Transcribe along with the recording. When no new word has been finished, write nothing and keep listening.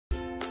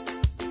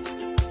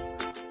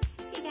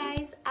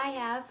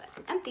have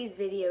an Empties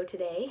video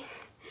today.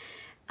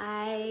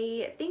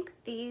 I think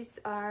these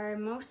are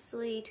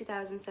mostly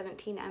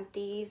 2017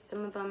 Empties.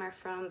 Some of them are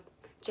from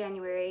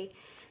January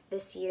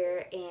this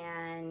year,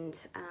 and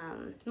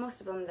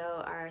most of them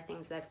though are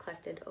things that I've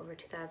collected over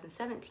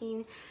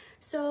 2017.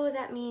 So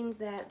that means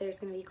that there's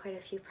going to be quite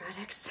a few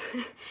products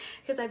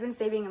because I've been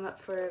saving them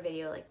up for a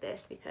video like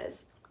this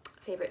because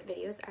favorite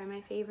videos are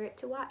my favorite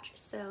to watch.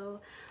 So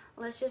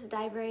let's just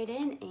dive right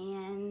in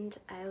and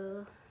I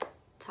will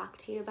talk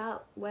to you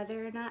about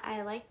whether or not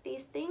I like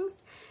these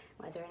things,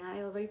 whether or not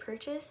I will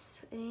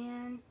repurchase,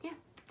 and yeah,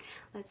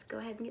 let's go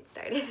ahead and get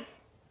started.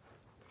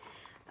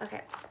 Okay,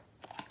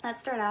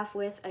 let's start off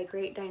with a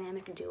great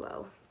dynamic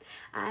duo.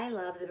 I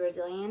love the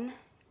Brazilian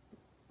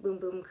Boom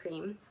Boom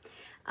Cream.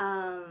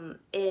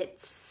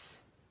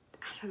 It's,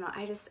 I don't know,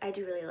 I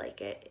do really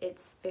like it.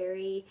 It's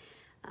very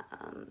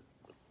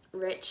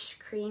rich,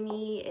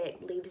 creamy.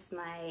 It leaves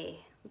my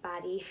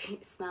body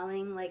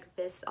smelling like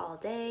this all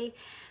day,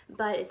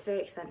 but it's very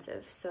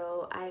expensive.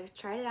 So I've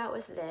tried it out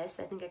with this.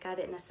 I think I got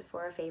it in a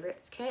Sephora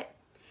favorites kit,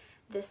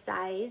 this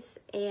size,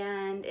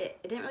 and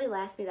it didn't really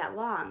last me that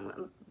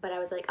long, but I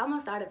was like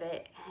almost out of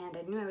it, and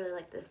I knew I really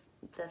liked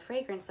the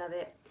fragrance of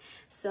it.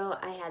 So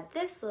I had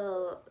this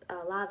little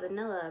La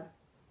Vanilla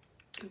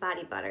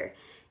body butter,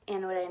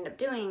 and what I ended up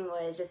doing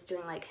was just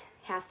doing like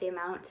half the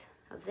amount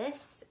of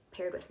this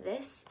paired with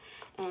this,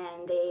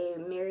 and they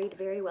married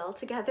very well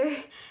together.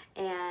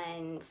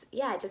 And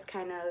yeah, it just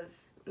kind of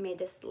made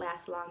this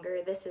last longer.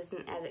 This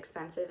isn't as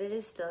expensive. It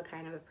is still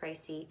kind of a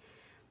pricey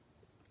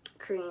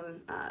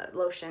cream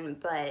lotion,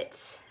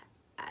 but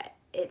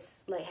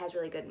it's like has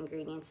really good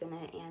ingredients in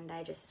it, and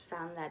I just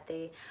found that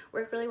they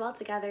work really well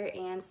together.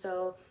 And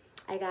so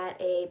I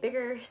got a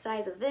bigger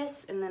size of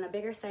this and then a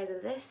bigger size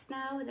of this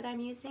now that I'm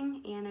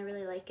using, and I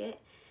really like it.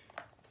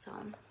 So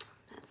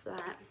that's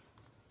that.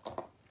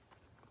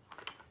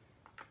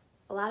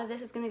 A lot of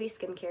this is going to be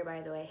skincare,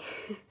 by the way.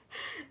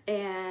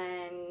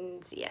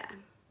 And yeah,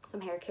 some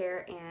hair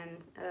care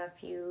and a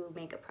few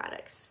makeup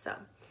products. So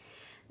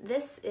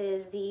this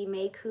is the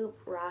Makeup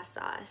Raw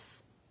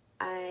Sauce.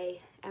 I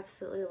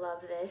absolutely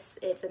love this.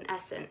 It's an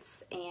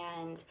essence,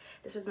 and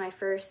this was my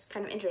first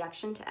kind of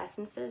introduction to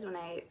essences when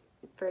I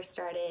first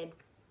started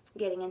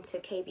getting into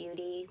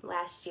K-beauty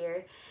last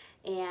year.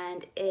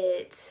 And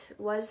it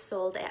was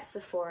sold at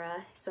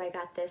Sephora, so I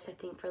got this I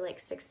think for like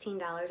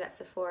 $16 at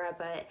Sephora,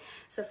 but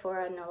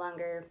Sephora no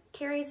longer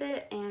carries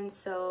it, and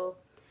so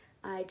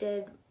I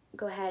did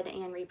go ahead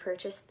and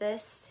repurchase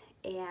this,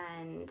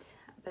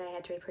 but I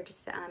had to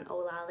repurchase it on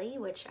Olali,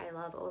 which I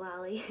love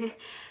Olali.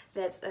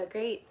 That's a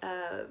great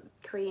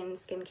Korean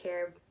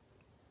skincare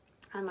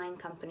online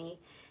company,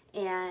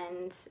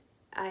 and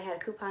I had a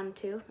coupon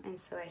too, and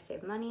so I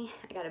saved money.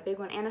 I got a big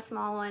one and a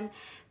small one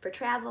for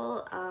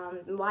travel.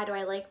 Why do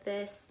I like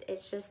this?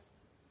 It's just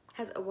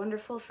has a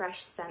wonderful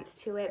fresh scent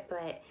to it,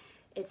 but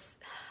it's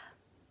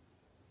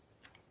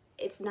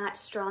not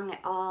strong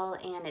at all,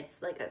 and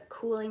it's like a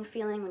cooling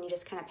feeling when you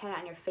just kind of pat it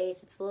on your face.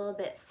 It's a little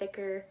bit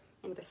thicker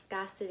in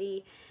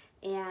viscosity,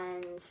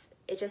 and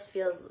it just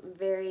feels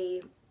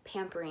very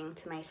pampering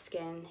to my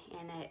skin,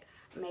 and it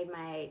made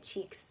my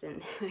cheeks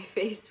and my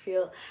face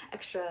feel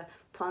extra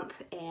plump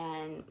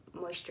and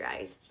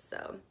moisturized.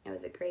 So it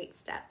was a great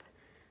step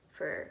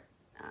for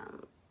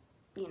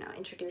you know,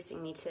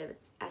 introducing me to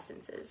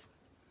essences.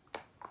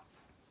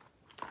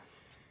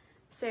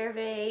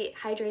 CeraVe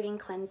Hydrating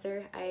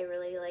Cleanser. I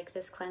really like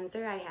this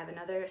cleanser. I have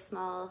another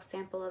small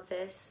sample of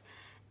this.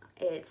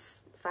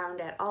 It's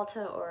found at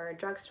Ulta or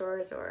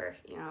drugstores or,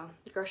 you know,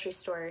 grocery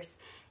stores,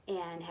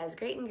 and has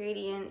great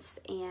ingredients,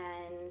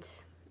 and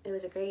it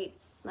was a great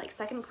like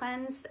second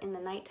cleanse in the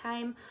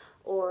nighttime,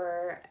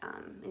 or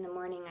in the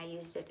morning I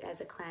used it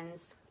as a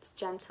cleanse. It's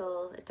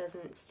gentle, it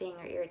doesn't sting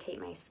or irritate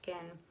my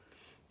skin,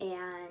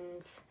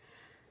 and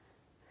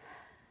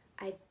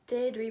I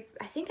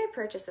think I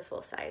purchased the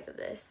full size of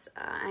this.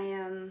 I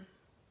am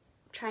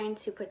trying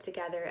to put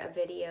together a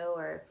video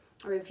or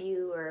a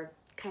review or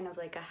kind of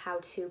like a how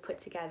to put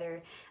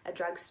together a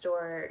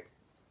drugstore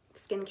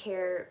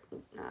skincare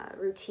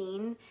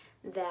routine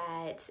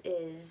that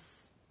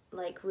is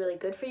like really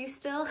good for you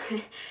still.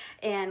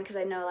 And because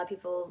I know a lot of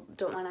people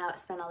don't want to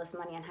spend all this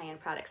money on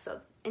high-end products. So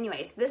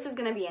anyways, this is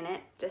going to be in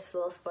it, just a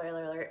little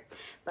spoiler alert.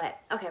 But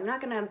okay, I'm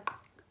not going to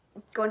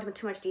go into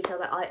too much detail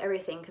about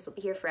everything because we'll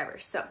be here forever.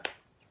 So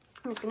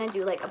I'm just going to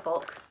do like a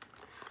bulk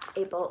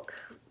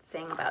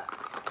thing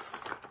about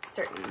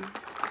certain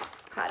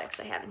products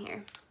I have in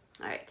here.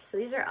 All right, so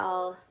these are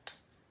all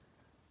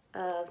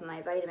of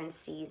my vitamin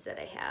C's that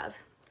I have,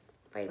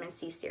 vitamin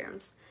C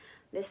serums.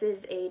 This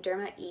is a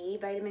Derma E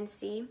vitamin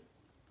C.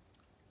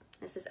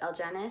 This is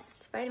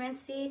Algenist vitamin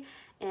C,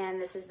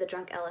 and this is the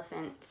Drunk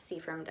Elephant C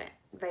from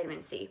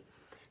vitamin C.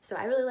 So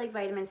I really like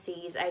vitamin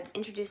C's. I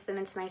introduced them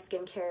into my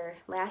skincare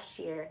last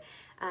year.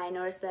 I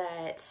noticed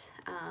that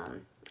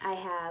I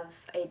have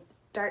a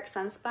dark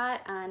sunspot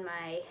on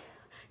my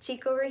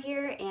cheek over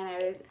here, and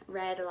I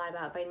read a lot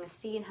about vitamin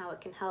C and how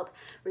it can help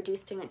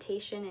reduce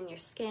pigmentation in your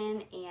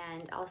skin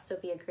and also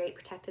be a great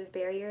protective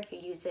barrier if you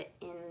use it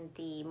in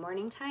the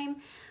morning time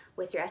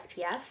with your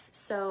SPF.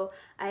 So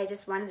I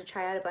just wanted to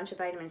try out a bunch of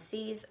vitamin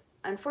C's.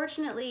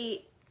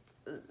 Unfortunately,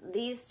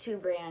 these two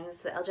brands,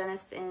 the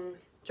Algenist and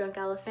Drunk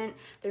Elephant,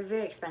 they're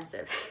very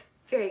expensive.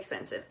 Very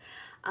expensive.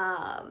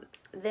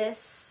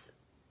 This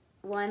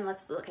one,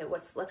 let's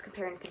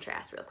compare and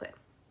contrast real quick.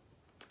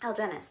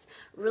 Algenist,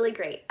 really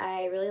great.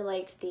 I really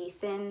liked the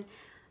thin,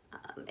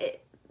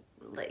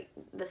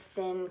 the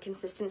thin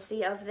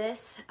consistency of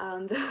this.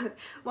 The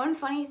one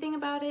funny thing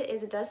about it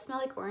is it does smell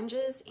like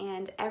oranges,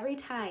 and every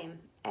time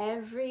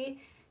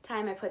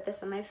I put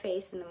this on my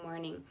face in the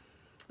morning,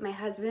 my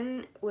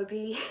husband would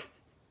be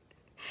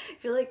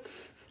feel like,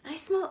 I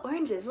smell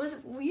oranges.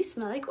 You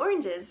smell like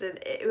oranges. And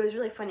it was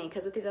really funny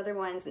because with these other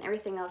ones and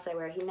everything else I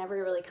wear, he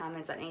never really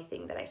comments on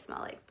anything that I smell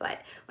like.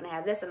 But when I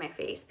have this on my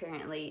face,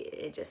 apparently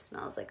it just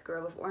smells like a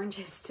grove of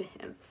oranges to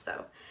him.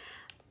 So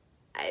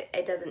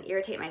it doesn't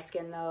irritate my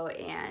skin though,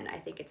 and I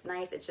think it's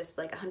nice. It's just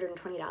like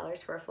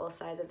 $120 for a full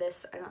size of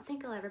this. I don't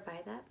think I'll ever buy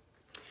that.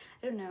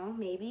 I don't know,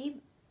 maybe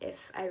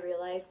if I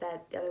realize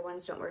that the other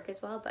ones don't work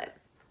as well, but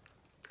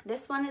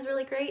this one is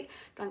really great.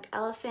 Drunk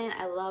Elephant,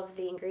 I love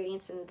the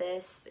ingredients in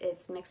this.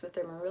 It's mixed with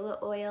their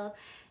marula oil,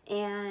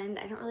 and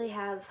I don't really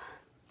have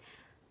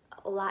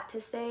a lot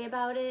to say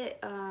about it.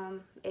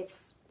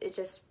 It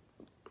just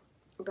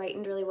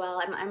brightened really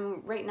well.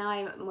 Right now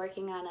I'm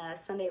working on a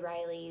Sunday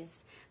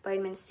Riley's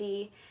vitamin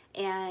C,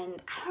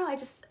 and I don't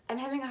know, I'm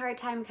having a hard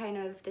time kind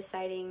of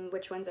deciding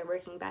which ones are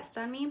working best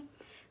on me.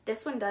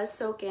 This one does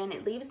soak in.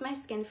 It leaves my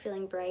skin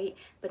feeling bright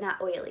but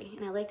not oily,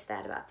 and I liked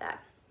that about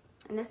that.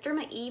 And this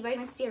Derma E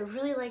vitamin C, I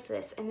really liked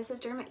this. And this is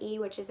Derma E,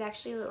 which is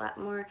actually a lot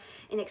more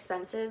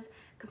inexpensive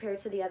compared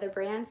to the other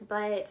brands.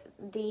 But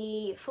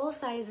the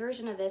full-size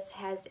version of this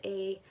has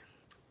a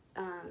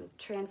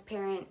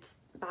transparent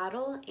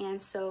bottle, and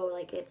so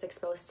like it's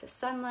exposed to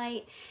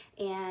sunlight.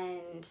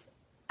 And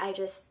I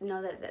just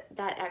know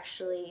that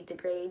actually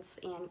degrades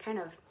and kind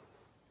of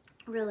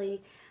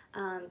really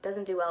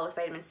doesn't do well with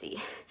vitamin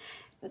C.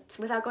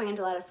 Without going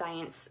into a lot of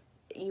science,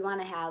 you want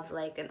to have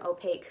like an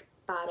opaque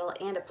bottle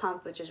and a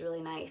pump, which is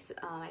really nice.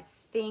 I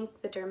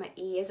think the Derma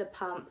E is a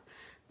pump,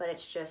 but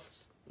it's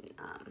just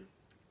a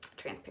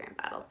transparent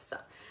bottle. So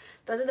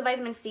those are the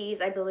vitamin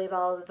C's. I believe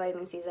all the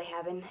vitamin C's I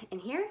have in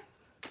here.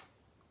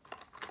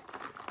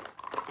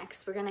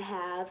 Next, we're gonna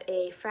have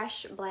a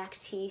fresh black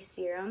tea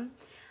serum.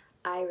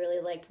 I really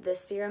liked this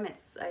serum.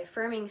 It's a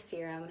firming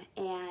serum,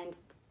 and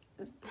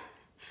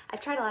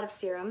I've tried a lot of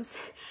serums,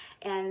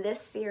 and this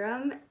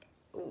serum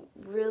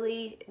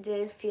really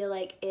did feel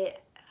like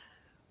it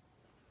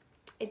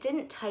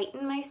didn't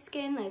tighten my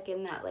skin, like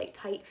in that like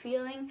tight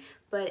feeling,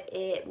 but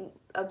it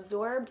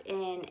absorbed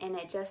in, and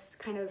it just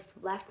kind of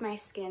left my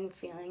skin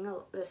feeling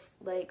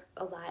just like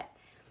a lot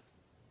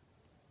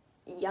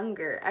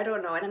younger. I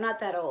don't know, and I'm not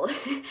that old.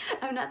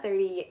 I'm not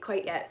 30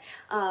 quite yet,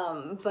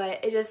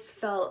 but it just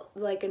felt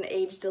like an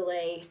age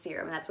delay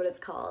serum. That's what it's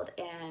called,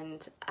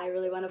 and I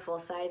really want a full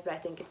size, but I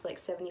think it's like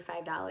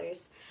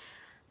 $75.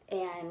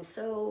 And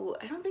so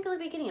I don't think I'll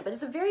be getting it, but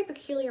it's a very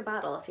peculiar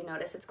bottle. If you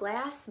notice, it's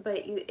glass, but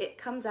it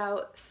comes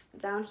out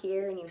down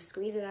here and you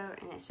squeeze it out,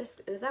 and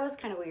that was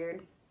kind of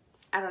weird.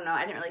 I don't know,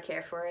 I didn't really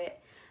care for it.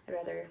 I'd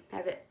rather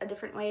have it a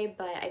different way,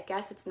 but I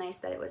guess it's nice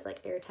that it was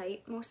like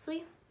airtight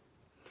mostly.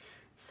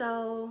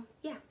 So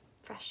yeah,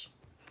 fresh.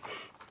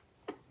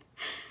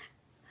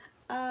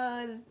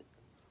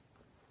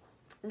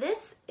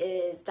 This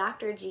is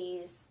Dr.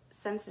 G's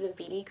Sensitive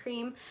BB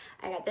Cream.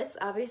 I got this,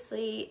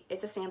 obviously,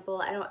 it's a sample.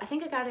 I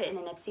think I got it in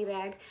a Nipsey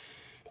bag,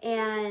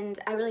 and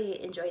I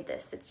really enjoyed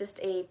this. It's just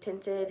a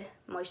tinted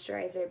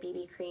moisturizer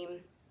BB cream,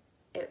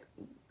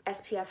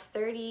 SPF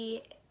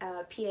 30,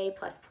 PA++,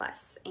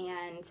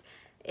 and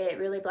it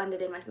really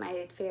blended in with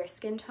my fair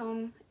skin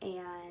tone,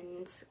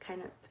 and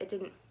it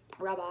didn't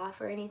rub off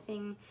or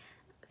anything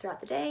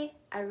throughout the day.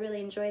 I really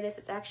enjoy this.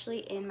 It's actually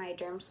in my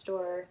derm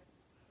store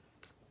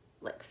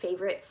like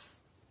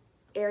favorites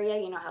area.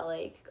 You know how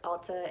like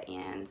Ulta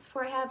and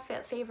Sephora have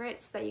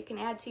favorites that you can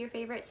add to your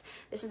favorites.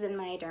 This is in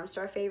my derm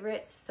store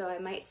favorites, so I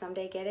might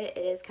someday get it.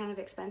 It is kind of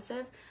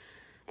expensive,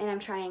 and I'm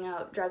trying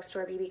out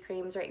drugstore BB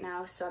creams right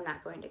now, so I'm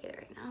not going to get it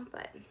right now.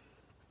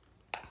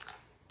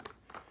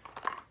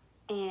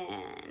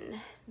 And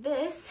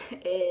this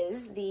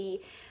is the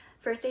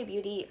First Aid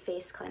Beauty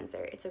Face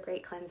Cleanser. It's a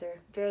great cleanser,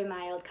 very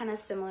mild, kind of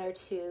similar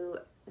to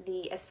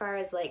as far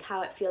as like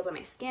how it feels on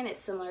my skin,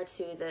 it's similar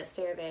to the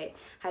CeraVe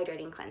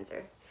Hydrating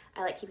Cleanser.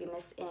 I like keeping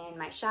this in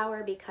my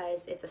shower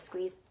because it's a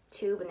squeeze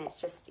tube, and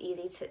it's just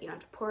easy to, you don't have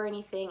to pour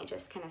anything. It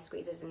just kind of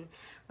squeezes in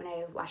when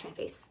I wash my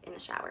face in the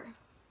shower.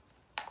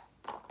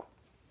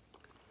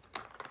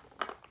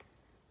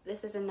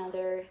 This is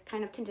another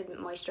kind of tinted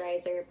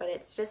moisturizer, but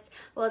it's just,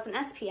 well, it's an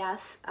SPF.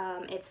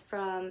 It's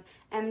from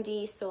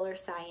MD Solar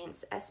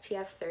Science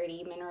SPF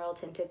 30 Mineral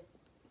Tinted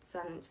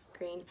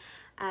Sunscreen.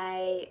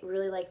 I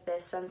really like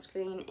this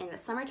sunscreen in the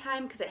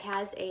summertime because it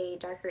has a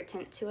darker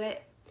tint to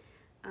it.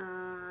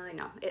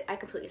 No, I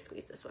completely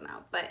squeezed this one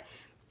out, but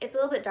it's a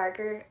little bit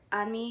darker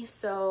on me,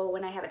 so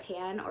when I have a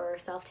tan or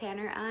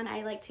self-tanner on,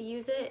 I like to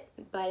use it,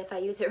 but if I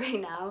use it right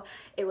now,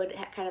 it would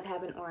kind of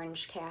have an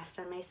orange cast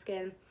on my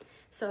skin,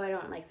 so I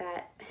don't like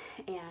that.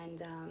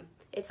 And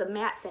it's a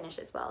matte finish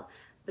as well,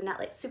 but not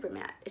like super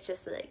matte, it's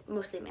just like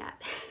mostly matte.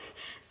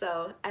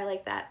 So I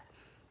like that.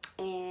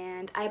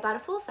 And I bought a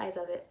full size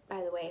of it,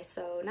 by the way,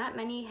 so not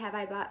many have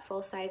I bought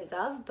full sizes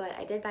of, but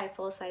I did buy a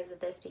full size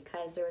of this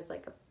because there was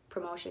like a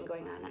promotion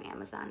going on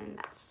Amazon, and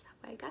that's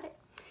why I got it.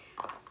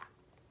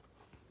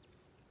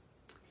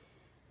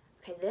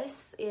 Okay,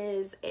 this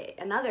is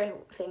another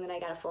thing that I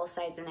got a full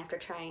size in after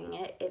trying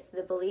it. It's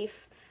the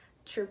Belief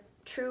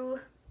True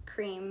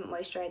Cream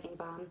Moisturizing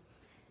Balm.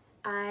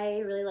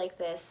 I really like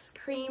this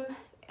cream.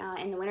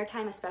 In the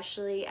wintertime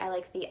especially, I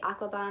like the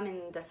Aqua Bomb.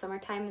 In the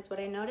summertime is what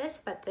I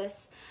noticed, but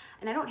this,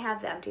 and I don't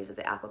have the empties of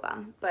the Aqua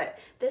Bomb, but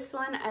this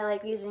one I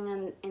like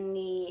using in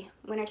the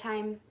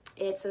wintertime.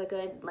 It's a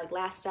good like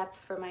last step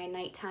for my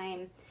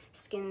nighttime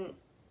skincare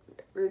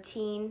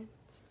routine,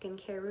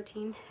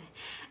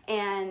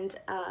 and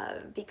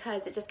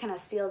because it just kind of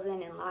seals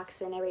in and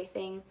locks in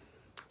everything.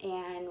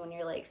 And when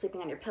you're like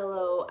sleeping on your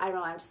pillow, I don't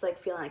know, I'm just like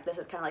feeling like this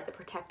is kind of like the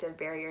protective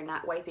barrier,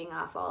 not wiping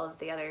off all of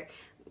the other,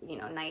 you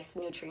know, nice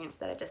nutrients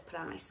that I just put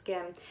on my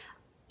skin.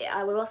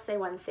 I will say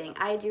one thing,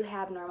 I do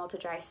have normal to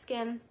dry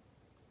skin,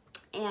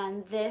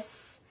 and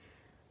this,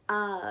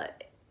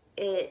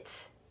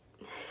 it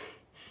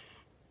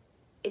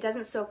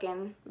doesn't soak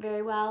in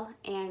very well,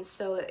 and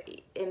so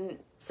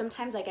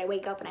sometimes like I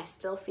wake up and I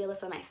still feel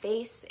this on my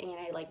face, and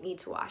I like need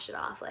to wash it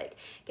off, like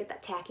get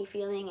that tacky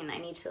feeling, and I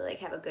need to like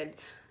have a good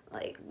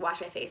like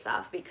wash my face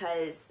off,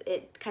 because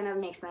it kind of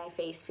makes my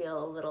face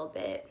feel a little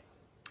bit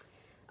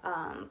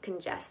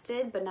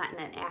congested, but not in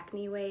an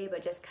acne way,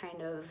 but just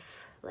kind of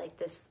like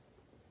this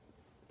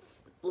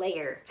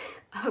layer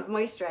of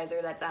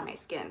moisturizer that's on my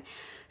skin.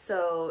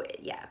 So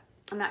yeah,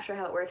 I'm not sure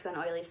how it works on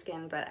oily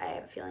skin, but I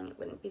have a feeling it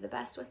wouldn't be the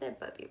best with it,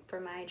 but for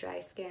my dry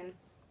skin,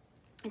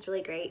 it's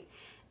really great,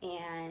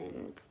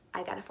 and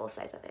I got a full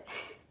size of it.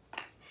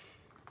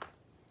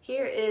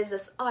 Here is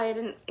this, oh, I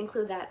didn't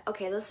include that.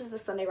 Okay, this is the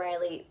Sunday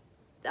Riley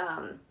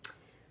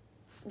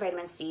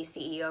Vitamin C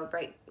CEO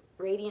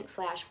Radiant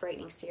Flash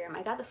Brightening Serum.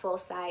 I got the full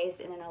size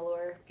in an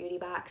Allure beauty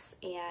box,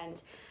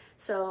 and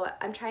so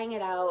I'm trying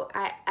it out.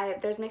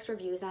 There's mixed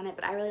reviews on it,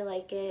 but I really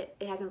like it.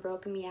 It hasn't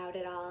broken me out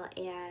at all,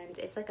 and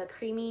it's like a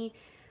creamy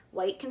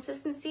white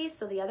consistency,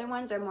 so the other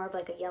ones are more of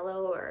like a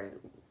yellow or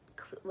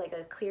like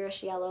a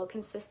clearish yellow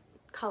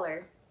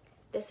color.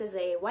 This is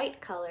a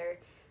white color,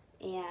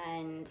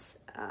 and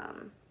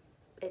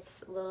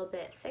it's a little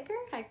bit thicker.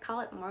 I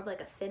call it more of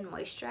like a thin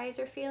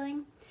moisturizer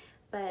feeling,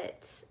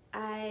 but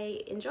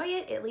I enjoy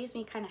it. It leaves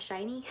me kind of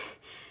shiny,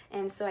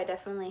 and so I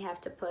definitely have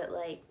to put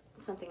like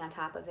something on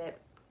top of it,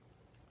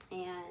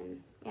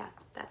 and yeah,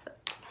 that's it.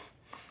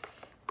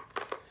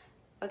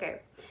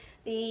 Okay,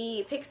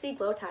 the Pixi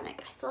Glow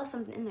Tonic. I still have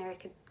something in there I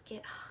could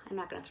get. I'm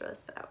not gonna throw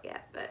this out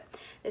yet, but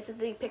this is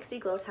the Pixi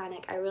Glow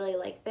Tonic. I really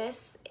like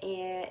this,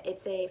 and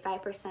it's a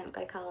 5%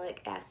 glycolic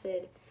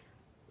acid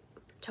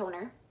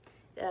toner.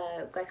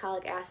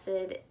 Glycolic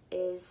acid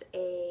is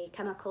a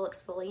chemical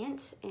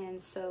exfoliant,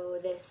 and so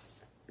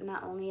this,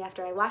 not only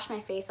after I wash my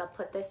face, I'll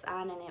put this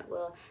on, and it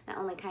will not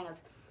only kind of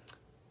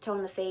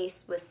tone the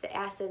face with the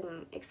acid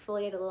and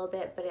exfoliate a little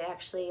bit, but it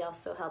actually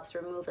also helps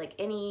remove like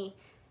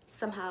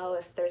somehow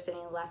if there's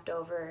any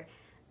leftover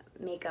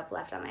makeup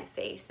left on my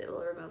face, it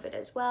will remove it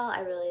as well. I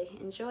really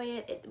enjoy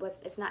it.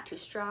 It's not too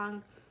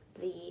strong.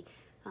 The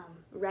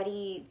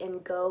Ready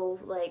and Go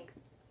like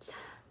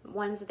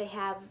ones that they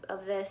have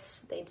of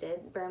this, they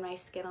did burn my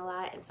skin a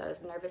lot, and so I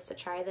was nervous to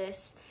try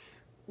this,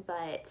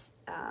 but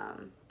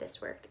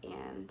this worked,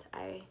 and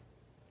I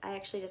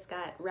actually just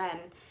got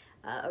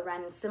a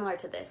Ren similar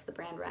to this, the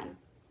brand Ren.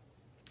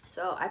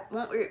 So I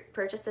won't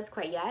purchase this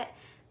quite yet,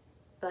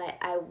 but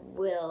I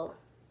will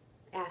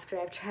after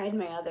I've tried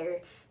my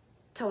other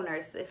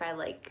toners if I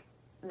like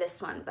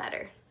this one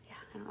better. Yeah,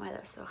 I don't know why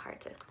that was so hard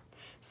to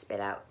spit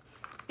out.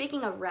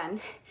 Speaking of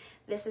Ren,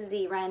 this is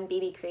the Ren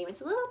BB Cream.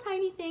 It's a little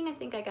tiny thing. I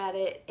think I got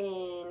it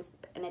in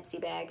an Ipsy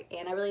bag,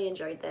 and I really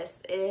enjoyed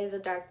this. It is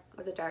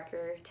was a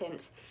darker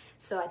tint,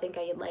 so I think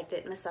I liked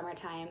it in the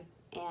summertime,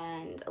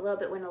 and a little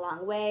bit went a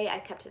long way. I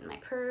kept it in my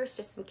purse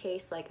just in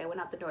case like I went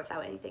out the door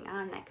without anything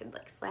on, and I could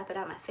like slap it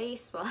on my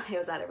face while I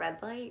was at a red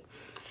light.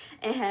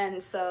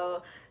 And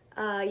so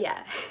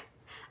yeah,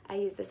 I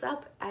used this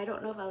up. I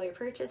don't know if I'll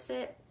repurchase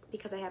it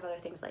because I have other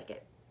things like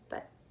it,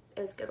 but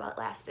it was good while it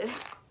lasted.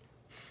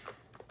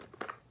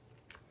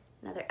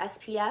 Another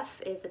SPF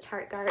is the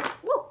Tarte Guard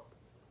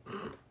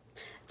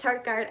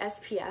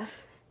SPF.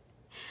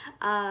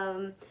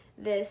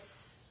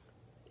 This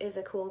is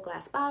a cool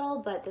glass bottle,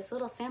 but this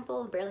little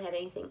sample barely had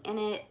anything in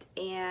it,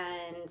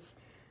 and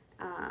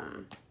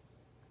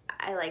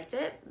I liked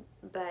it,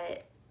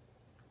 but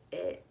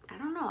I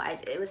don't know,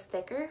 it was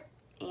thicker,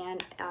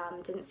 and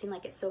didn't seem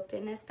like it soaked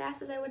in as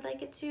fast as I would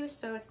like it to,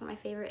 so it's not my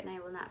favorite and I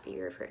will not be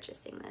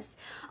repurchasing this.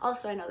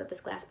 Also, I know that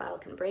this glass bottle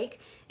can break.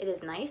 It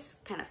is nice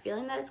kind of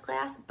feeling that it's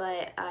glass,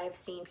 but I've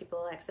seen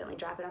people accidentally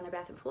drop it on their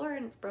bathroom floor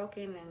and it's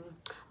broken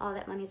and all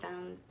that money's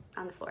down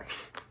on the floor.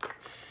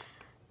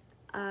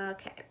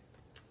 Okay.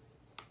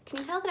 Can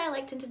you tell that I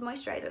like tinted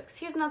moisturizers? Because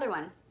here's another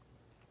one.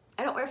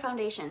 I don't wear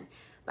foundation,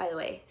 by the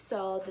way,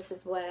 so this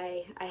is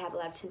why I have a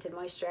lot of tinted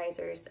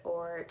moisturizers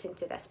or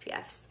tinted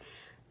SPFs.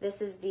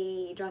 This is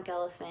the Drunk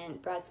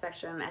Elephant Broad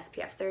Spectrum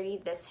SPF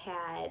 30. This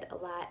had a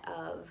lot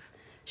of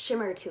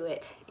shimmer to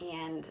it,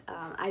 and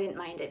I didn't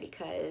mind it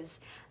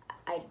because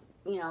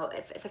you know,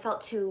 if I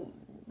felt too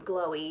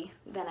glowy,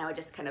 then I would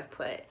just kind of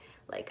put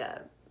like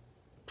a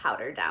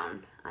powder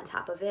down on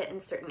top of it in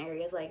certain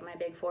areas like my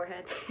big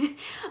forehead.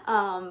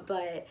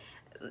 But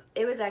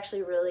it was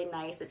actually really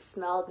nice. It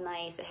smelled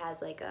nice. It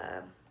has like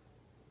a,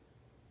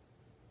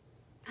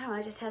 I don't know,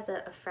 it just has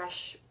a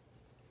fresh,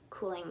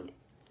 cooling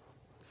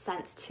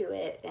scent to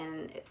it,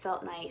 and it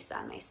felt nice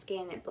on my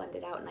skin. It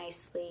blended out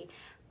nicely,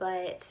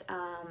 but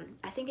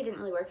I think it didn't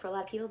really work for a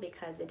lot of people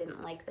because they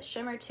didn't like the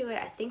shimmer to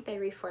it. I think they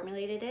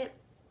reformulated it.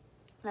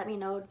 Let me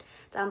know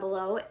down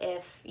below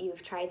if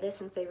you've tried this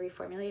since they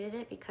reformulated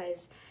it,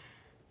 because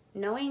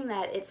knowing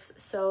that it's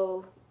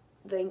so,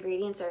 the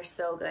ingredients are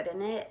so good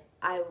in it,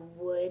 I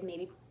would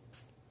maybe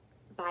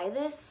buy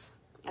this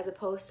as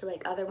opposed to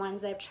like other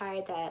ones I've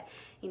tried that,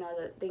 you know,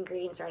 the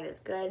ingredients aren't as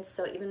good.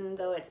 So even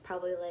though it's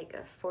probably like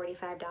a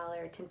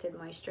 $45 tinted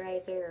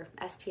moisturizer or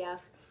SPF,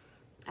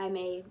 I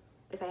may,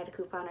 if I had a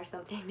coupon or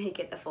something, may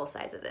get the full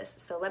size of this.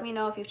 So let me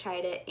know if you've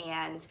tried it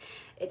and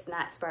it's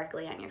not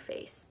sparkly on your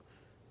face.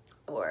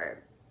 Or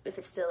if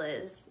it still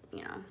is,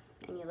 you know,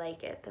 and you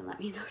like it, then let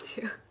me know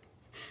too.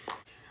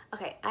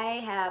 Okay, I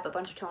have a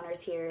bunch of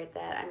toners here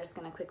that I'm just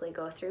gonna quickly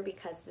go through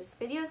because this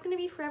video is gonna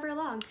be forever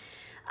long.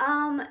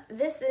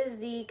 This is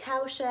the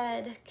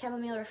Cowshed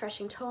Chamomile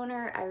Refreshing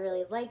Toner. I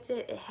really liked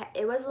it.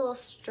 It was a little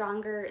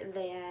stronger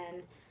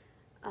than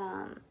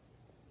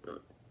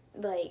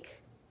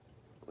like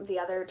the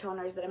other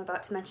toners that I'm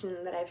about to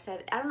mention that I've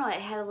said. I don't know, it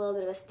had a little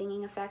bit of a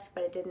stinging effect,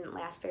 but it didn't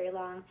last very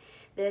long.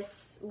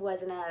 This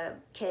was in a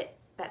kit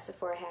that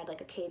Sephora had,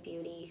 like a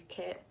K-Beauty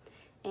kit,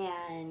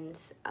 and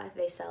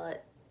they sell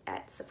it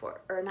at Sephora,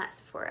 or not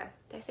Sephora.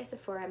 Did I say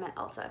Sephora? I meant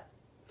Ulta.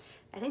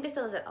 I think they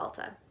sell it at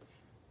Ulta.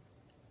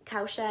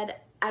 Cowshed,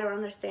 I don't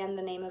understand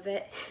the name of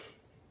it.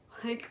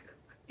 Like,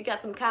 you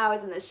got some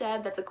cows in the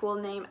shed, that's a cool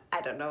name.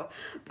 I don't know,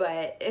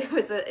 but it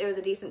was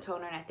a decent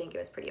toner, and I think it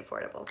was pretty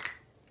affordable.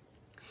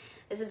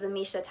 This is the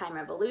Misha Time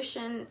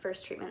Revolution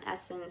First Treatment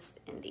Essence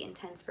in the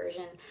Intense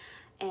version,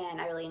 and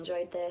I really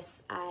enjoyed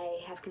this. I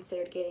have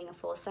considered getting a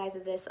full size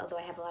of this, although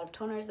I have a lot of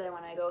toners that I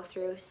want to go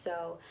through,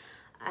 so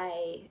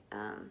I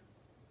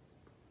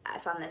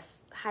found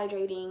this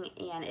hydrating,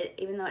 and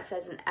even though it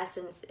says an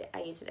essence,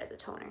 I use it as a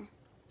toner.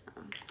 So,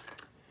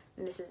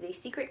 and this is the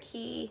Secret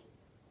Key,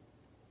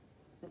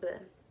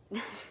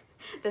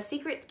 the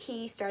Secret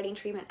Key Starting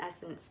Treatment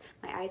Essence.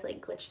 My eyes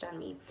like glitched on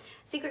me.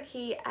 Secret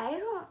Key, I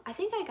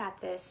think I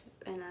got this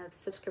in a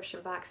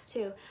subscription box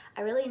too.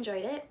 I really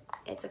enjoyed it.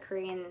 It's a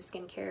Korean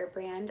skincare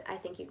brand. I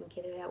think you can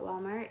get it at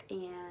Walmart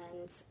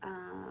and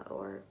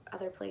or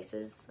other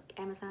places like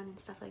Amazon and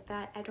stuff like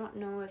that. I don't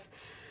know if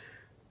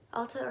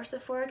Ulta or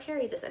Sephora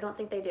carries this. I don't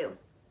think they do.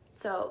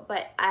 So,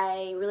 but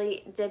I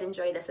really did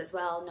enjoy this as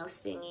well. No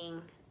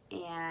stinging,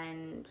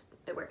 and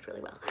it worked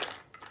really well.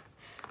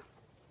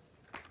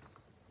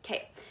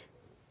 Okay,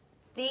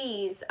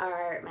 these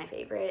are my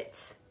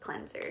favorite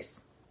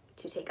cleansers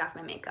to take off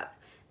my makeup.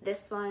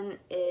 This one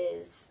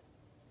is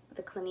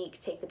the Clinique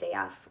Take the Day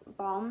Off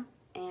Balm,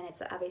 and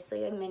it's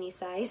obviously a mini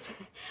size.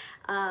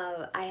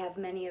 I have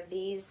many of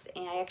these,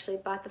 and I actually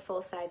bought the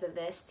full size of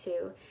this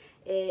too.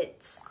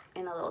 It's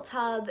in a little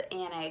tub,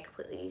 and I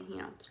completely, you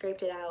know,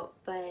 scraped it out,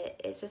 but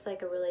it's just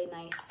like a really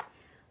nice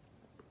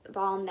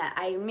balm that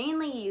I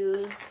mainly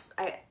use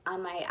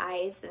on my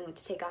eyes and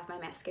to take off my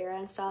mascara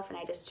and stuff, and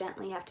I just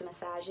gently have to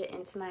massage it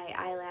into my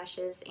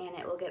eyelashes, and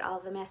it will get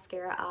all the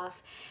mascara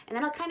off, and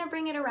then I'll kind of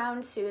bring it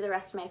around to the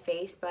rest of my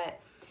face,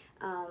 but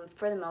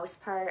for the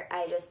most part,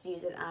 I just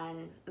use it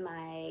on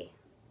my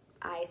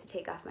eyes to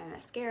take off my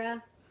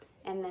mascara.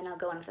 And then I'll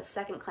go in with a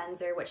second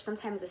cleanser, which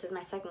sometimes this is my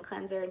second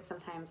cleanser and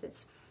sometimes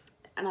it's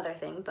another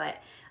thing, but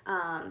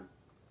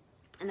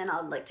and then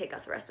I'll like take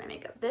off the rest of my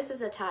makeup. This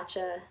is a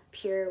Tatcha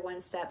Pure One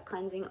Step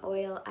Cleansing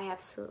Oil. I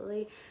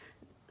absolutely,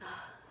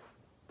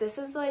 this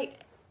is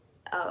like,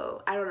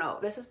 oh, I don't know.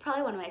 This is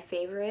probably one of my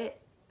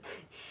favorite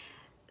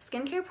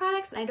skincare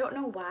products, and I don't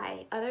know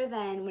why, other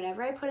than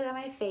whenever I put it on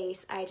my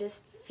face, I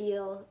just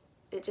feel,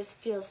 it just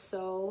feels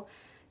so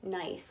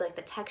nice, like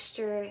the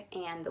texture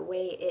and the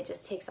way it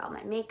just takes all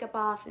my makeup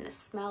off, and the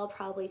smell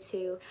probably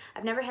too.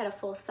 I've never had a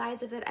full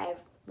size of it. I've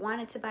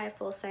wanted to buy a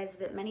full size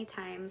of it many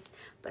times,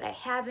 but I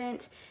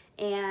haven't,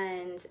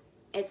 and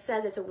it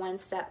says it's a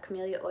one-step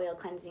camellia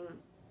cleansing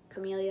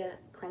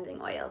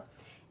oil,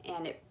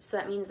 and so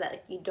that means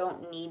that you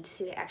don't need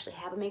to actually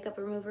have a makeup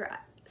remover.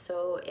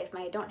 So if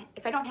I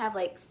don't have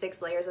like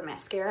 6 layers of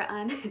mascara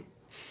on,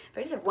 if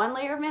I just have one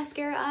layer of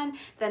mascara on,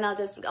 then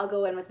I'll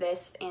go in with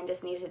this and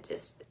just need to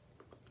just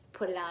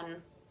put it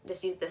on,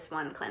 just use this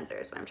one cleanser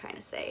is what I'm trying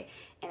to say,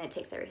 and it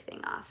takes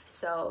everything off.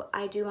 So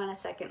I do want a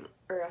second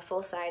or a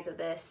full size of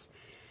this,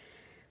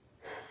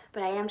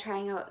 but I am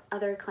trying out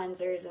other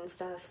cleansers and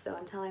stuff, so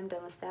until I'm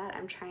done with that,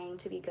 I'm trying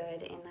to be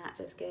good and not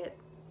just get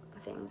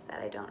things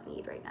that I don't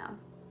need right now.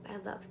 I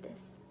love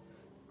this.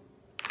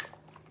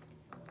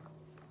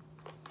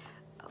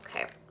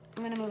 Okay,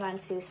 I'm gonna move on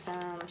to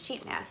some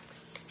sheet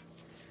masks.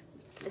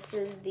 This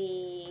is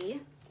the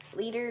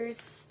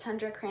Leaders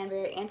Tundra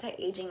Cranberry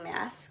Anti-Aging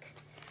Mask.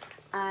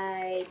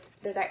 I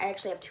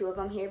actually have two of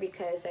them here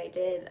because I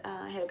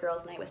had a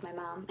girls' night with my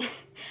mom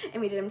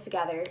and we did them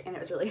together, and it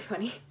was really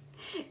funny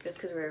just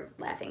because we were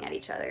laughing at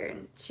each other,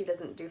 and she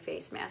doesn't do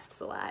face masks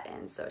a lot,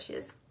 and so she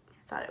just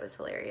thought it was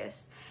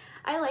hilarious.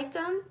 I liked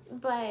them,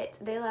 but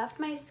they left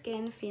my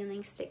skin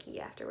feeling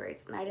sticky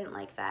afterwards, and I didn't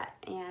like that.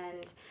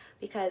 And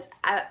because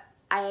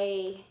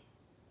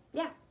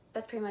yeah,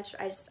 that's pretty much,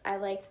 I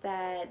liked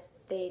that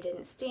they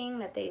didn't sting,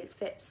 that they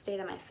stayed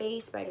on my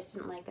face, but I just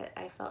didn't like that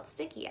I felt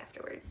sticky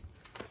afterwards.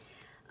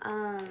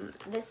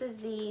 This is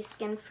the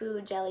Skin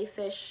Food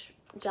Jellyfish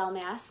Gel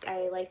Mask.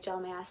 I like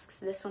gel masks.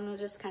 This one was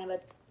just kind of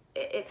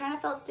it kind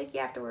of felt sticky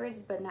afterwards,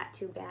 but not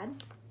too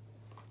bad.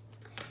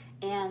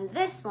 And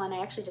this one I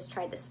actually just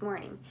tried this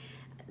morning.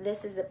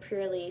 This is the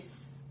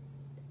Purelisse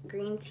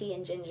Green Tea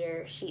and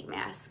Ginger Sheet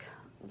Mask.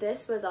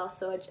 This was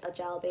also a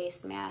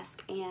gel-based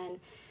mask, and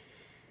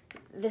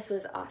this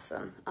was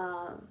awesome.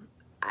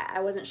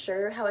 I wasn't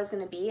sure how it was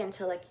going to be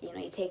until, like, you know,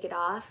 you take it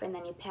off and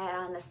then you pat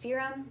on the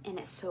serum and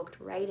it soaked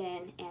right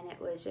in, and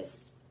it was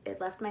just, it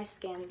left my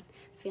skin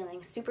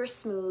feeling super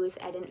smooth.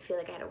 I didn't feel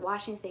like I had to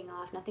wash anything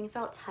off. Nothing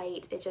felt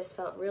tight. It just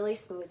felt really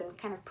smooth and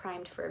kind of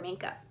primed for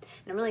makeup.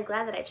 And I'm really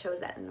glad that I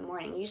chose that in the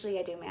morning. Usually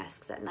I do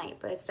masks at night,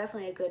 but it's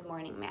definitely a good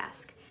morning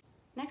mask.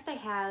 Next I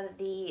have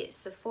the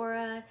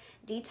Sephora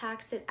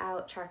Detox It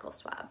Out Charcoal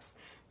Swabs.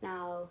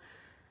 Now,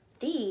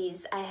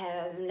 these I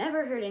have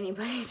never heard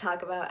anybody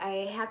talk about.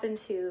 I happened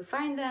to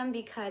find them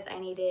because I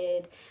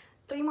needed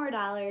 $3 more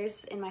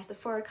in my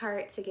Sephora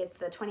cart to get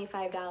the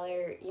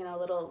 $25, you know,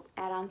 little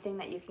add-on thing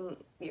that you can,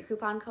 your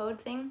coupon code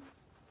thing.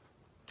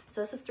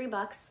 So this was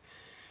 $3,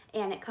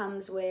 and it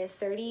comes with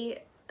 30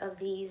 of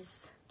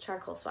these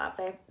charcoal swabs.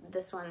 I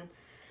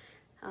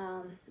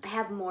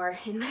have more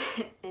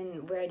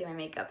in where I do my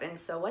makeup, and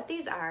so what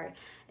these are,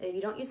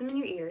 you don't use them in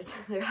your ears.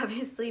 They're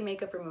obviously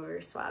makeup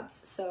remover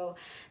swabs. So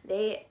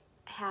they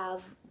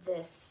have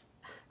this,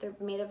 they're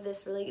made of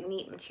this really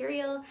neat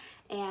material,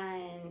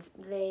 and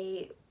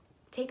they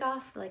take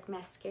off like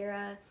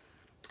mascara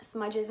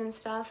smudges and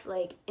stuff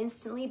like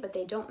instantly, but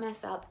they don't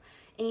mess up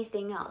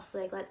anything else.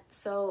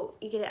 So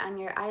you get it on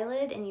your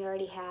eyelid and you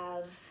already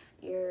have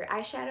your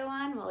eyeshadow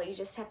on. Well, you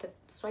just have to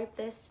swipe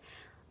this,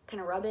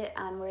 kind of rub it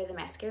on where the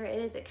mascara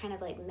is. It kind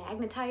of like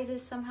magnetizes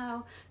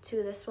somehow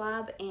to the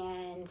swab,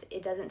 and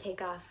it doesn't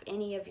take off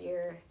any of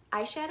your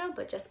eyeshadow,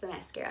 but just the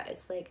mascara.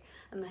 It's like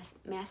a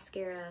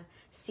mascara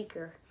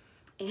seeker,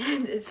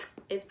 and it's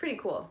pretty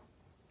cool.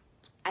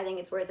 I think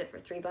it's worth it for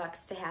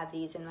 $3 to have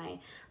these in my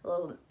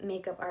little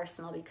makeup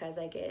arsenal, because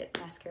I get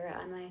mascara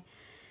on my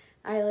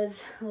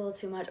eyelids a little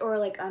too much, or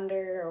like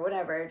under or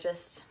whatever.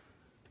 Just,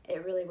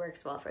 it really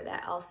works well for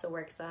that. Also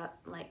works up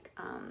like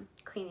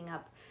cleaning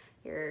up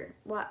your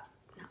not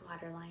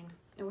waterline.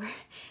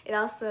 It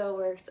also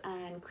works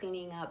on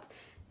cleaning up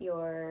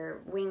your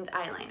winged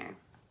eyeliner.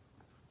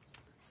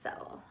 So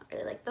I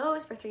really like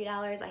those for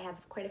 $3. I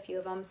have quite a few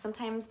of them.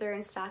 Sometimes they're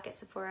in stock at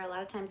Sephora. A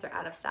lot of times they're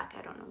out of stock.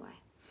 I don't know why.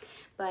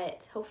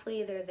 But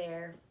hopefully they're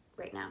there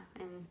right now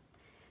and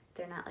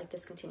they're not like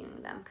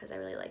discontinuing them, because I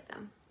really like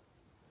them.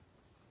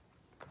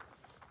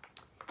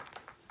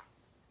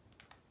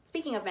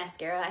 Speaking of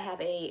mascara, I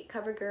have a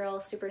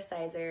CoverGirl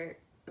Supersizer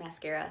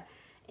mascara,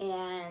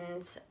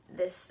 and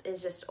this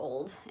is just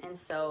old, and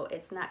so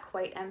it's not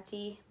quite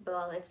empty, but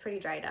well, it's pretty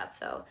dried up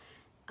though.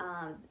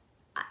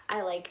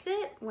 I liked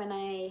it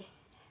when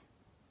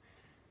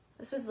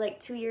this was like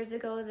 2 years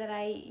ago that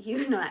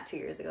no, not 2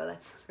 years ago,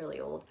 that's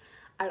really old.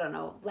 I don't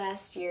know,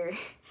 last year,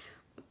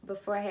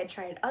 before I had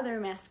tried other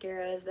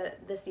mascaras,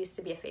 that this used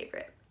to be a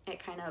favorite.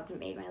 It kind of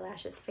made my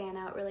lashes fan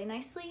out really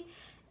nicely,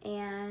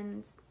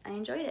 and I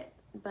enjoyed it,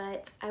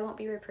 but I won't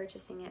be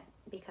repurchasing it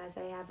because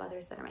I have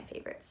others that are my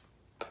favorites.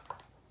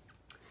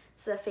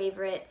 So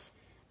this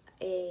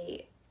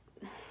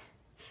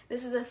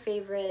is a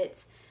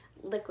favorite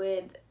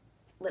liquid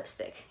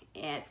lipstick,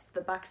 and it's the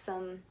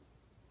Buxom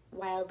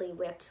Wildly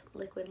Whipped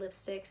liquid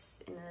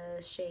lipsticks in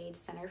the shade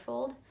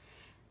Centerfold.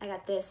 I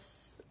got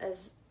this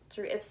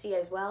through Empties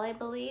as well, I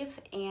believe,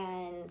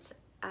 and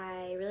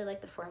I really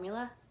like the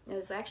formula. It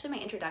was actually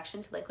my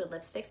introduction to liquid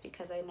lipsticks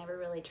because I never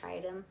really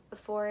tried them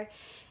before,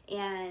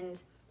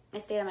 and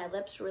it stayed on my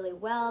lips really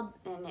well,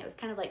 and it was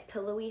kind of like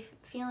pillowy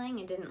feeling.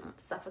 It didn't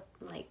suffocate,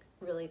 like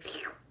really,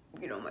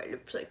 you know, my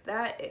lips like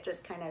that. It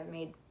just kind of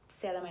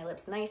sat on my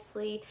lips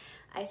nicely.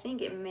 I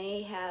think it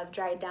may have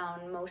dried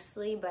down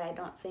mostly, but I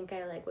don't think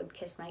I would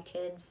kiss my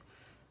kids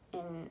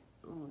in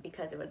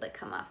because it would like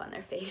come off on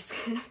their face.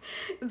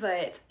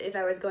 But if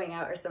I was going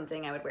out or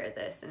something, I would wear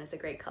this, and it's a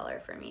great color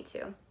for me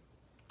too.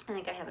 I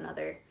think I have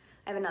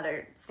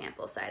another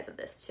sample size of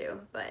this too,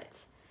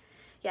 but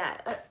yeah,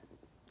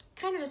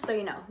 kind of just so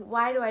you know,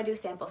 why do I do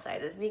sample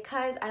sizes?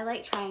 Because I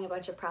like trying a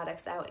bunch of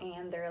products out,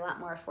 and they're a lot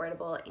more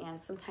affordable, and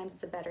sometimes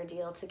it's a better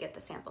deal to get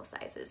the sample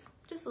sizes.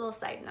 Just a little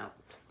side note.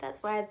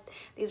 That's why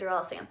these are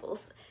all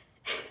samples.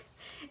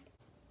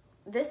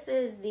 This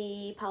is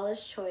the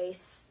Paula's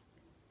Choice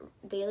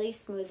Daily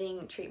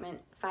Smoothing Treatment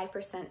 5%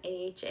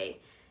 AHA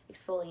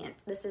exfoliant.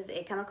 This is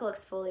a chemical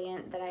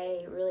exfoliant that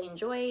I really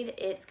enjoyed.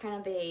 It's kind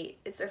of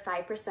it's their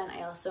 5%.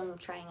 I also am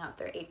trying out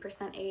their 8%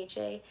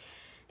 AHA.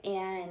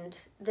 And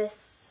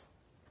this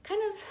kind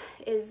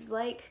of is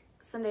like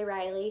Sunday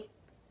Riley,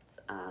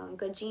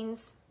 Good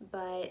Genes,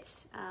 but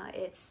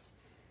it's,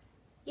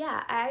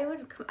 yeah,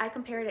 I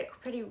compared it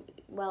pretty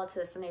well to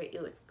the Sunday.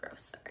 Ew, it's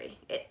gross, sorry.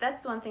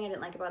 That's the one thing I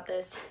didn't like about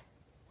this.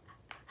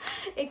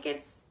 It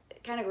gets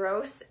kind of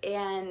gross,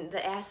 and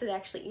the acid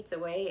actually eats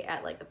away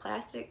at like the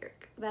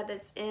plastic that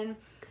it's in.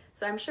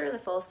 So I'm sure the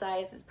full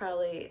size is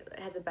probably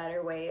has a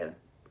better way of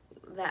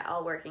that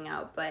all working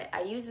out, but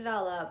I used it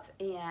all up,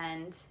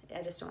 and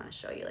I just don't want to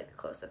show you like a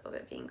close-up of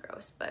it being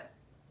gross, but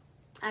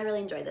I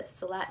really enjoyed this.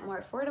 It's a lot more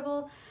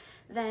affordable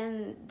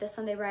than the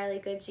Sunday Riley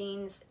Good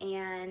Genes,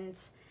 and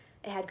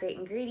it had great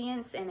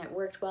ingredients, and it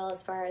worked well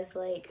as far as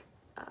like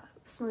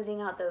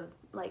smoothing out the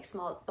like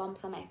small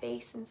bumps on my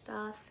face and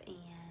stuff, and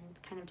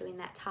kind of doing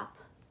that top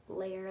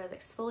layer of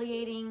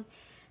exfoliating.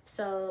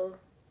 So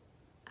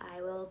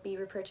I will be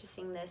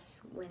repurchasing this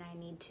when I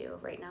need to.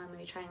 Right now I'm going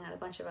to be trying out a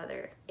bunch of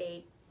other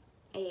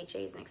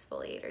AHAs and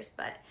exfoliators,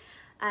 but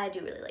I do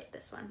really like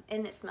this one,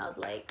 and it smelled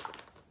like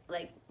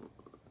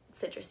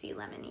citrusy,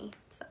 lemony,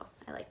 so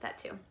I like that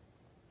too.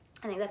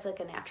 I think that's like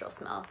a natural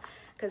smell,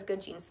 because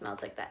Good Genes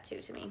smells like that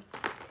too to me.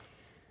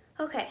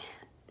 Okay,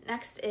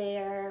 next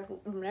is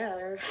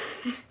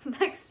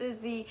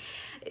the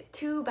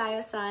 2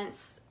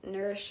 Biossance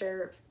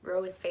Nourisher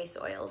Rose Face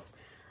Oils.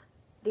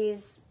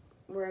 These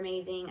were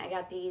amazing. I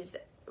got these,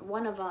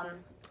 one of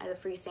them as a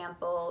free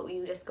sample.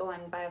 You just go on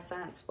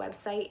Biossance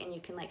website, and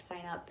you can like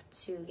sign up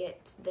to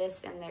get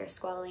this and their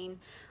squalane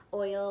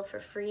oil for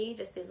free,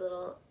 just these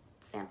little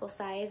sample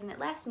size, and it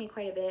lasted me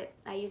quite a bit.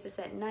 I used this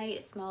at night.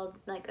 It smelled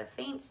like a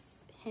faint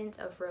hint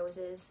of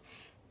roses,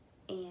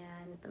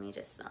 and let me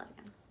just smell it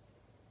again.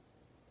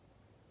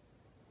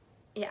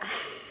 Yeah.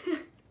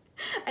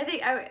 I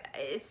think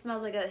it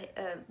smells like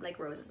like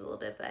roses a little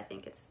bit, but I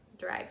think it's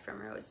derived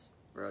from rose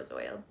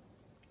oil.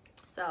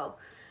 So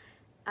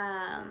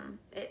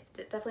it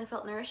definitely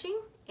felt nourishing,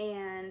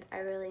 and I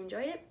really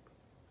enjoyed it.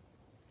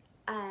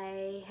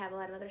 I have a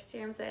lot of other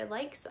serums that I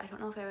like, so I don't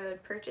know if I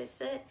would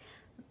purchase it,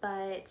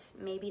 but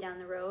maybe down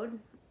the road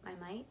I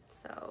might.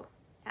 So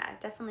yeah,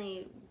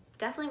 definitely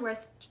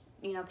worth,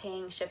 you know,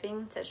 paying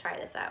shipping to try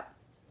this out.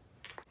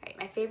 All right,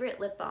 my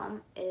favorite lip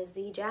balm is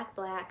the Jack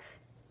Black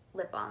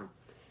lip balm.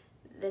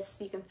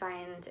 This you can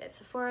find at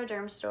Sephora,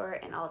 Derm Store,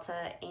 and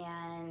Ulta,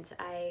 and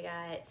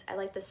I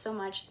like this so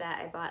much that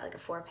I bought like a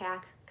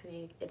 4-pack, because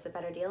it's a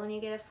better deal when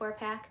you get a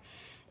 4-pack.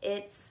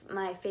 It's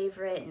my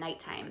favorite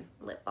nighttime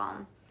lip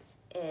balm.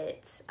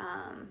 It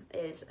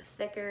is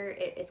thicker.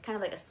 It's kind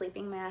of like a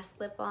sleeping mask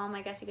lip balm,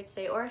 I guess you could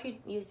say, or if you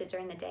use it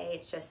during the day,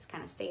 it just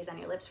kind of stays on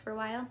your lips for a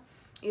while.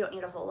 You don't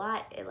need a whole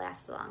lot. It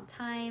lasts a long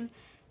time,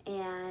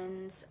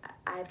 and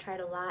I've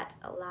tried a lot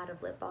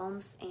of lip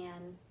balms,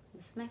 and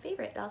this is my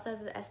favorite. It also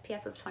has an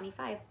SPF of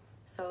 25,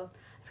 so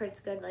I've heard it's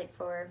good like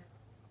for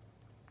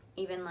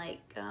even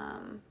like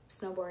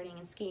snowboarding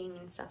and skiing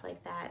and stuff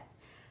like that,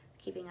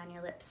 keeping on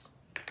your lips.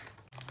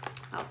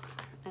 Oh,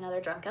 another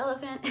drunk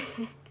elephant.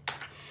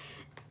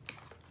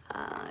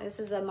 This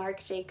is a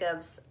Marc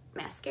Jacobs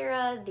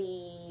mascara,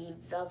 the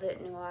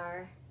Velvet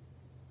Noir.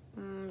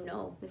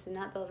 No, this is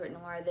not Velvet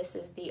Noir. This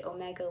is the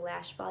Omega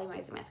Lash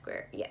Volumizing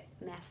Mascara. Yeah,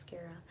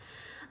 mascara.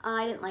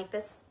 I didn't like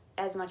this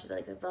as much as I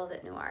like the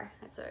Velvet Noir.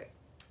 That's all right.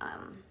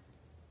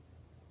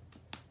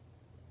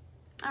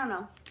 I don't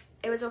know.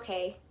 It was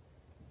okay,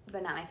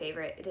 but not my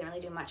favorite. It didn't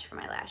really do much for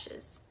my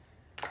lashes.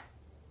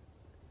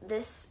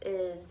 This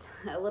is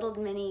a little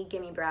mini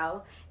Gimme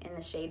Brow in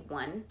the shade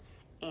 1,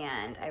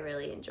 and I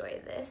really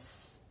enjoy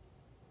this.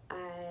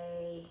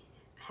 I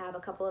have a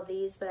couple of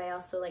these, but I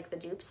also like the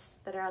dupes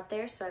that are out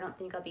there, so I don't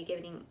think I'll be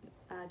giving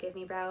Give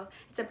Me Brow.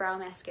 It's a brow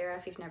mascara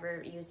if you've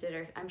never used it,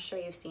 or I'm sure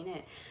you've seen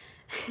it.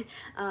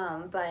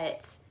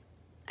 But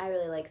I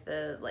really like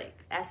the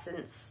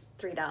Essence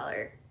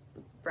 $3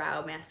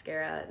 brow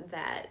mascara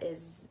that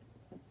is,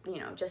 you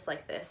know, just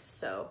like this.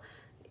 So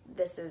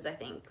this is, I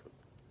think,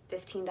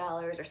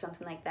 $15 or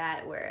something like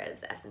that,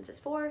 whereas Essence is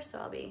 $4, so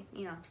I'll be,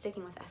 you know,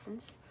 sticking with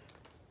Essence.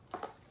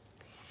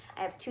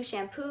 I have 2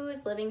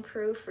 shampoos, Living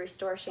Proof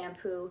Restore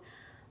Shampoo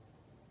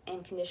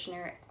and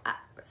Conditioner.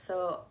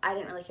 So I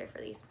didn't really care for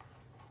these,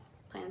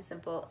 plain and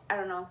simple. I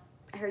don't know.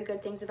 I heard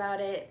good things about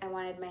it. I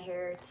wanted my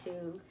hair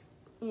to,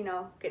 you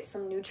know, get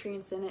some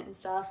nutrients in it and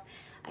stuff.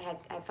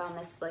 I found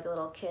this like a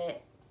little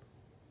kit,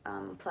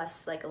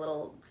 plus like a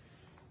little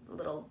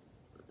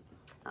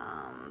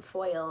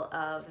foil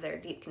of their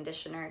deep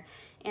conditioner,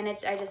 and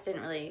it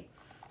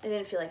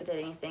didn't feel like it did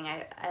anything.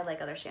 I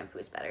like other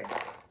shampoos better.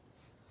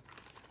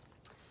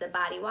 It's the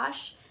body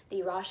wash,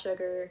 the raw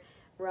sugar,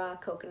 raw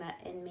coconut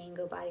and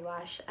mango body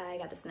wash. I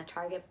got this in a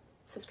Target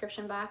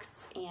subscription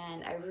box,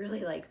 and I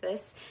really like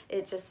this.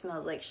 It just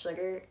smells like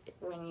sugar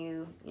when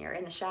you're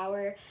in the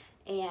shower,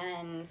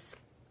 and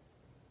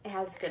it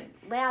has good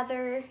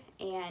lather,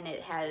 and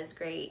it has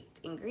great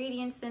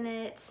ingredients in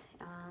it.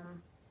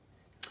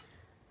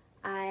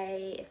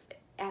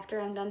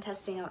 After I'm done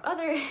testing out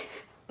other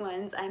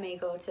ones, I may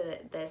go to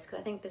this, because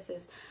I think this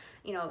is,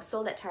 you know,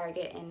 sold at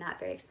Target and not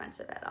very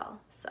expensive at all.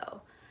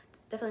 So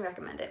definitely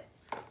recommend it.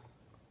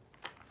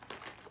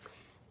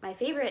 My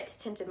favorite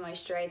tinted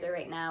moisturizer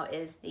right now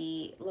is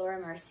the Laura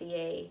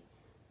Mercier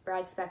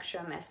Broad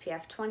Spectrum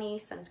SPF 20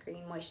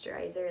 Sunscreen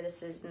Moisturizer.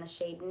 This is in the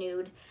shade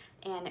Nude,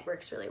 and it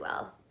works really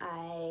well.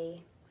 I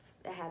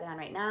have it on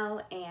right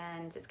now,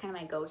 and it's kind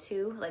of my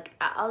go-to. Like,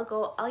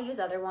 I'll use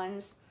other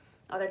ones,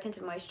 other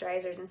tinted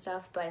moisturizers and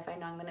stuff, but if I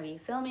know I'm going to be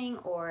filming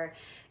or,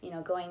 you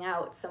know, going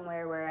out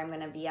somewhere where I'm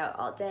going to be out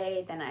all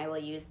day, then I will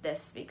use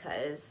this,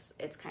 because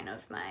it's kind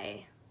of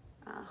my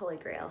holy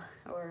grail,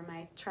 or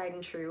my tried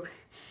and true.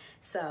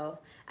 So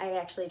I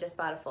actually just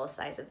bought a full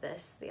size of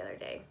this the other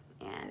day,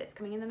 and it's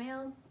coming in the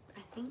mail,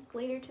 I think,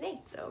 later today.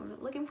 So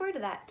I'm looking forward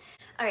to that.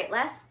 All right,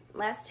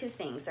 last two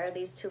things are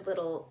these two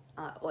little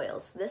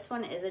oils. This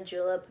one is a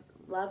Julep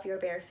Love Your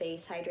Bare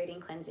Face Hydrating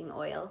Cleansing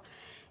Oil,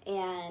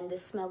 and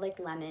this smelled like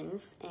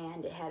lemons,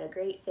 and it had a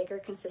great thicker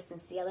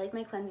consistency. I like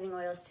my cleansing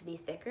oils to be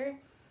thicker.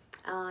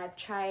 I've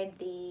tried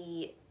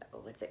the,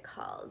 what's it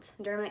called,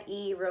 Derma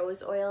E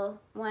Rose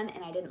Oil one,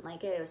 and I didn't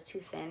like it. It was too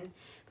thin.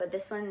 But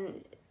this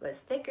one was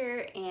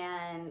thicker,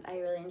 and I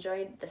really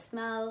enjoyed the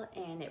smell,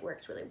 and it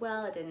worked really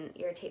well. It didn't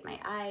irritate my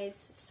eyes.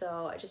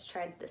 So I just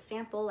tried the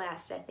sample.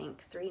 Lasted, I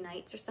think, 3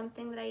 nights or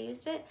something that I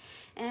used it,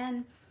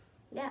 and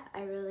yeah,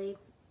 I really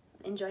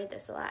enjoyed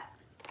this a lot.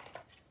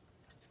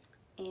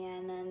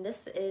 And then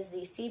this is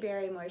the Sea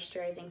Berry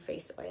Moisturizing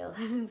Face Oil.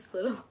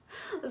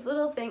 this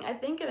little thing, I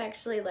think it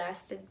actually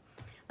lasted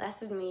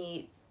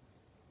me,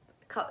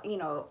 you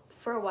know,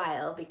 for a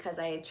while, because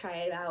I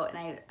tried it out,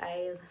 and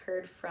I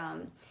heard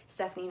from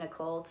Stephanie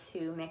Nicole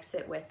to mix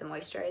it with the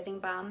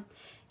moisturizing balm,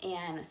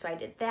 and so I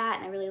did that,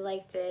 and I really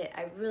liked it.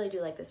 I really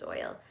do like this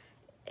oil.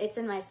 It's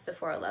in my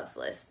Sephora Loves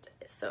list,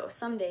 so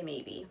someday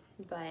maybe,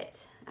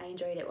 but I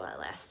enjoyed it while it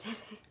lasted.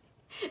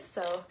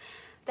 So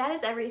that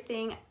is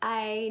everything.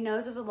 I know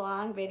this was a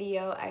long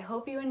video. I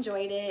hope you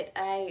enjoyed it.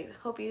 I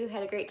hope you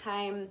had a great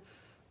time,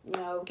 you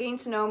know, getting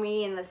to know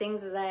me and the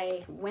things that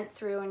I went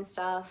through and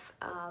stuff.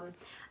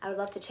 I would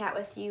love to chat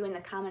with you in the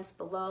comments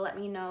below. Let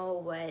me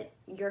know what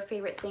your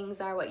favorite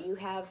things are, what you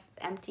have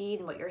emptied,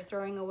 and what you're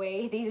throwing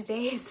away these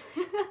days.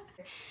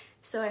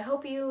 So I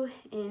hope you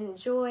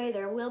enjoy.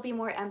 There will be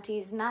more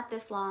empties, not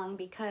this long,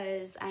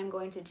 because I'm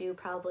going to do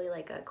probably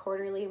like a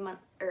quarterly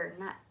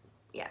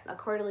a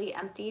quarterly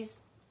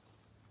empties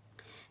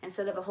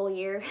instead of a whole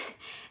year,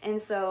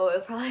 and so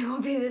it probably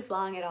won't be this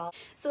long at all.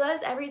 So that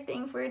is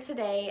everything for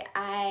today.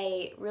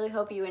 I really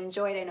hope you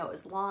enjoyed. I know it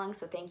was long,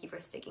 so thank you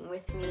for sticking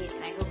with me,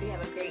 and I hope you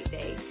have a great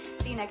day.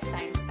 See you next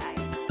time.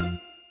 Bye.